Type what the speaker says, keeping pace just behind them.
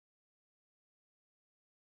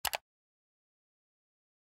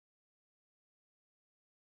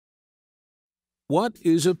What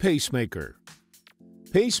is a pacemaker?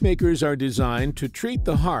 Pacemakers are designed to treat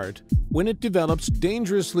the heart when it develops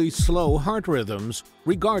dangerously slow heart rhythms,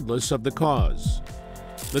 regardless of the cause.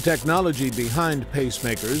 The technology behind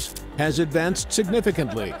pacemakers has advanced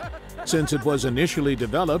significantly since it was initially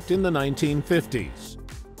developed in the 1950s.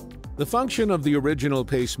 The function of the original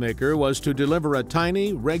pacemaker was to deliver a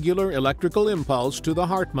tiny, regular electrical impulse to the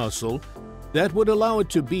heart muscle that would allow it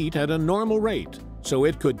to beat at a normal rate so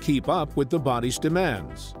it could keep up with the body's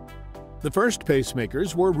demands. The first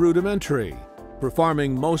pacemakers were rudimentary,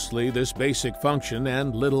 performing mostly this basic function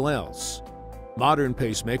and little else. Modern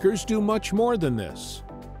pacemakers do much more than this.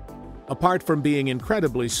 Apart from being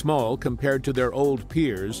incredibly small compared to their old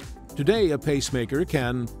peers, today a pacemaker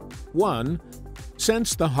can 1.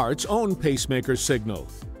 Sense the heart's own pacemaker signal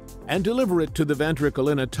and deliver it to the ventricle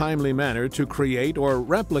in a timely manner to create or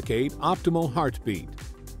replicate optimal heartbeat.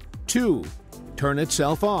 2. Turn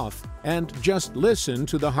itself off and just listen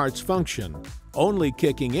to the heart's function, only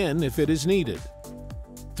kicking in if it is needed.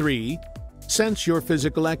 3. Sense your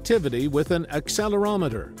physical activity with an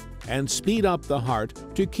accelerometer and speed up the heart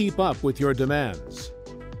to keep up with your demands.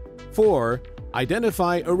 4.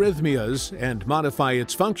 Identify arrhythmias and modify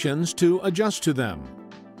its functions to adjust to them.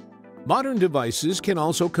 Modern devices can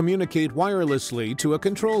also communicate wirelessly to a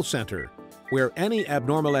control center, where any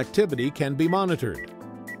abnormal activity can be monitored.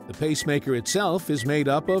 The pacemaker itself is made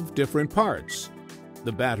up of different parts: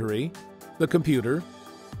 the battery, the computer,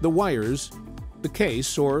 the wires, the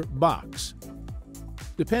case or box.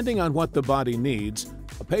 Depending on what the body needs,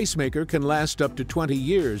 a pacemaker can last up to 20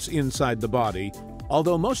 years inside the body,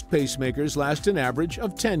 although most pacemakers last an average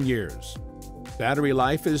of 10 years. Battery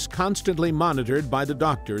life is constantly monitored by the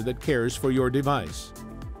doctor that cares for your device.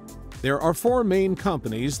 There are 4 main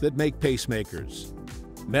companies that make pacemakers: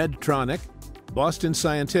 Medtronic, Boston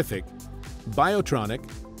Scientific, Biotronic,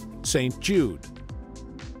 St. Jude.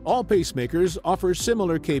 All pacemakers offer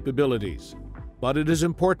similar capabilities, but it is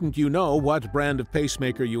important you know what brand of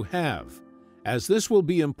pacemaker you have, as this will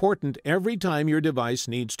be important every time your device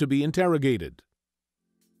needs to be interrogated.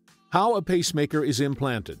 How a pacemaker is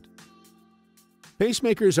implanted.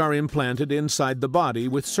 Pacemakers are implanted inside the body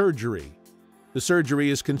with surgery. The surgery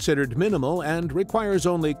is considered minimal and requires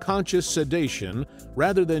only conscious sedation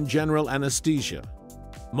rather than general anesthesia.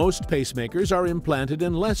 Most pacemakers are implanted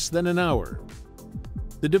in less than an hour.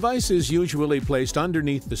 The device is usually placed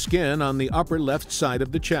underneath the skin on the upper left side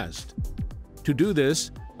of the chest. To do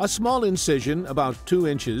this, a small incision about 2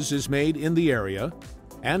 inches is made in the area,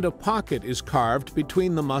 and a pocket is carved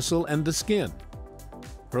between the muscle and the skin.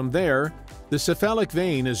 From there, the cephalic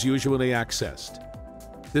vein is usually accessed.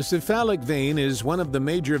 The cephalic vein is one of the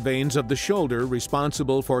major veins of the shoulder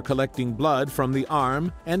responsible for collecting blood from the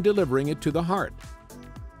arm and delivering it to the heart.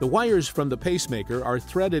 The wires from the pacemaker are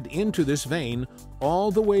threaded into this vein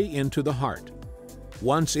all the way into the heart.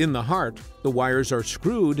 Once in the heart, the wires are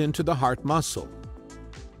screwed into the heart muscle.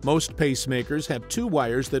 Most pacemakers have 2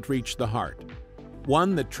 wires that reach the heart: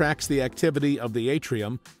 one that tracks the activity of the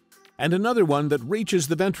atrium, and another one that reaches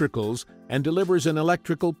the ventricles and delivers an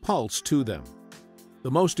electrical pulse to them. The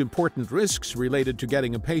most important risks related to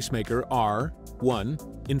getting a pacemaker are 1.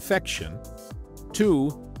 Infection, 2.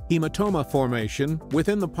 Hematoma formation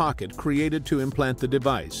within the pocket created to implant the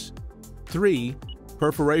device, 3.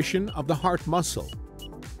 Perforation of the heart muscle.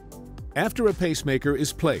 After a pacemaker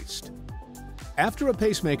is placed. After a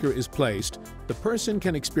pacemaker is placed, the person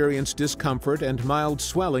can experience discomfort and mild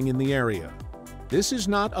swelling in the area. This is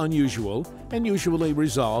not unusual and usually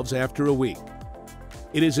resolves after a week.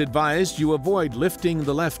 It is advised you avoid lifting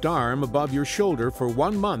the left arm above your shoulder for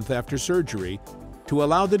 1 month after surgery to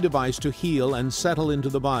allow the device to heal and settle into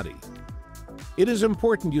the body. It is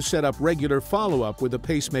important you set up regular follow-up with a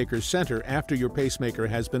pacemaker center after your pacemaker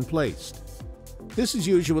has been placed. This is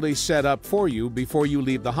usually set up for you before you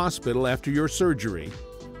leave the hospital after your surgery,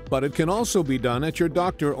 but it can also be done at your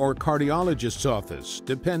doctor or cardiologist's office,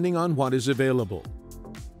 depending on what is available.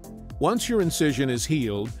 Once your incision is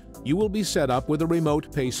healed, you will be set up with a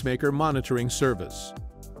remote pacemaker monitoring service.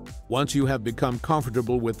 Once you have become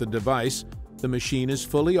comfortable with the device, the machine is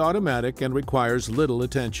fully automatic and requires little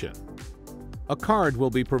attention. A card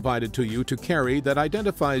will be provided to you to carry that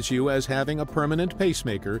identifies you as having a permanent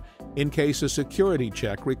pacemaker in case a security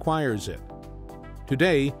check requires it.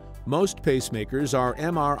 Today, most pacemakers are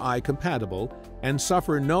MRI compatible and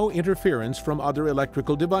suffer no interference from other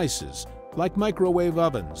electrical devices, like microwave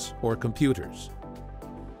ovens or computers.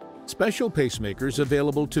 Special pacemakers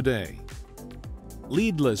available today.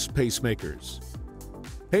 Leadless pacemakers.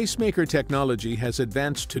 Pacemaker technology has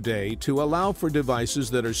advanced today to allow for devices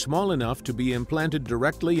that are small enough to be implanted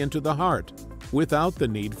directly into the heart without the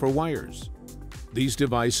need for wires. These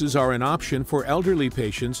devices are an option for elderly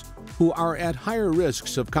patients who are at higher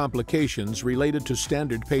risks of complications related to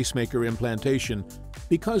standard pacemaker implantation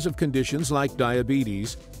because of conditions like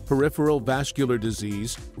diabetes, peripheral vascular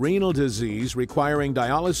disease, renal disease requiring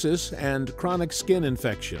dialysis, and chronic skin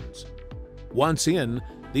infections. Once in,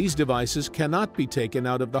 these devices cannot be taken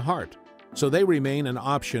out of the heart, so they remain an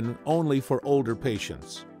option only for older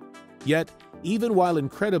patients. Yet, even while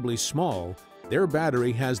incredibly small, their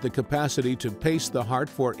battery has the capacity to pace the heart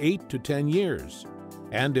for 8 to 10 years,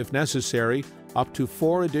 and if necessary, up to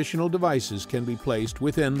 4 additional devices can be placed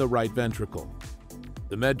within the right ventricle.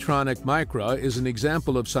 The Medtronic Micra is an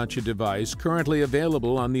example of such a device currently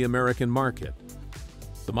available on the American market.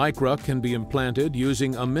 The Micra can be implanted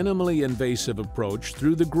using a minimally invasive approach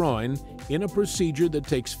through the groin in a procedure that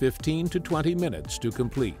takes 15 to 20 minutes to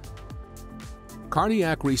complete.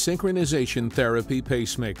 Cardiac Resynchronization Therapy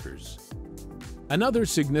Pacemakers. Another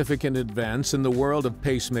significant advance in the world of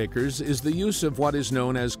pacemakers is the use of what is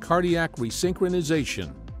known as Cardiac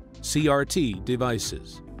Resynchronization (CRT)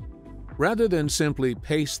 devices. Rather than simply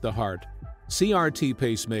pace the heart, CRT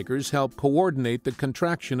pacemakers help coordinate the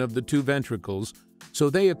contraction of the two ventricles so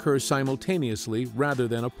they occur simultaneously rather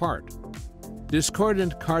than apart.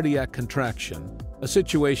 Discordant cardiac contraction, a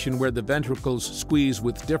situation where the ventricles squeeze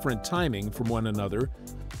with different timing from one another,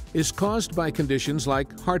 is caused by conditions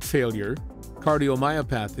like heart failure,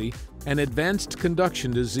 cardiomyopathy, and advanced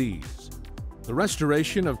conduction disease. The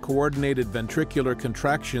restoration of coordinated ventricular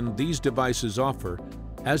contraction these devices offer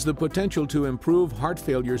has the potential to improve heart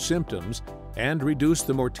failure symptoms and reduce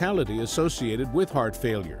the mortality associated with heart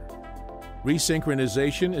failure.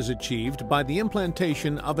 Resynchronization is achieved by the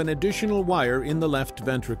implantation of an additional wire in the left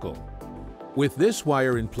ventricle. With this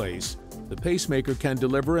wire in place, the pacemaker can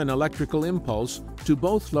deliver an electrical impulse to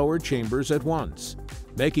both lower chambers at once,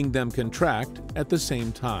 making them contract at the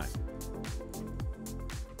same time.